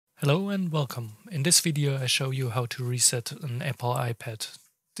Hello and welcome. In this video I show you how to reset an Apple iPad.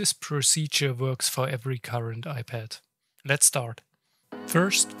 This procedure works for every current iPad. Let's start.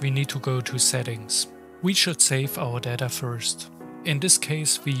 First we need to go to Settings. We should save our data first. In this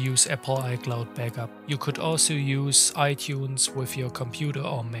case we use Apple iCloud Backup. You could also use iTunes with your computer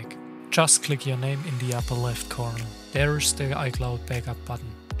or Mac. Just click your name in the upper left corner. There is the iCloud Backup button.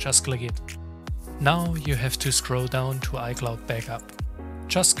 Just click it. Now you have to scroll down to iCloud Backup.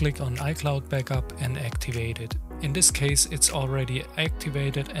 Just click on iCloud Backup and activate it. In this case it's already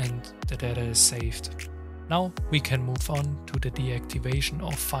activated and the data is saved. Now we can move on to the deactivation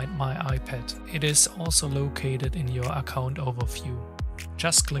of Find My iPad. It is also located in your account overview.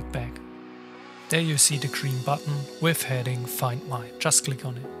 Just click back. There you see the green button with heading Find My. Just click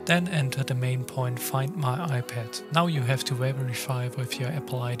on it. Then enter the main point Find My iPad. Now you have to verify with your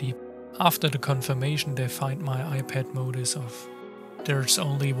Apple ID. After the confirmation the Find My iPad mode is off. There's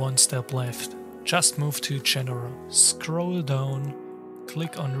only one step left. Just move to General, scroll down,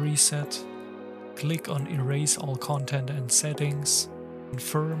 click on Reset, click on Erase all content and settings,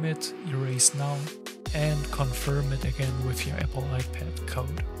 confirm it, erase now, and confirm it again with your Apple iPad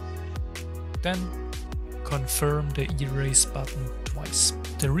code. Then confirm the erase button twice.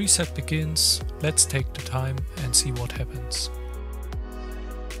 The reset begins. Let's take the time and see what happens.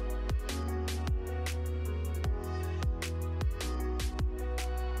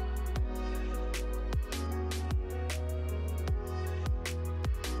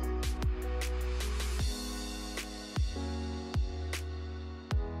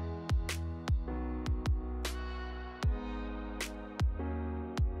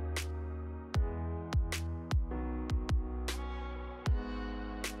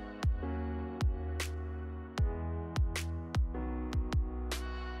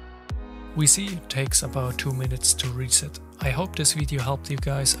 We see it takes about 2 minutes to reset. I hope this video helped you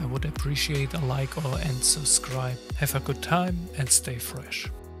guys. I would appreciate a like and subscribe. Have a good time and stay fresh.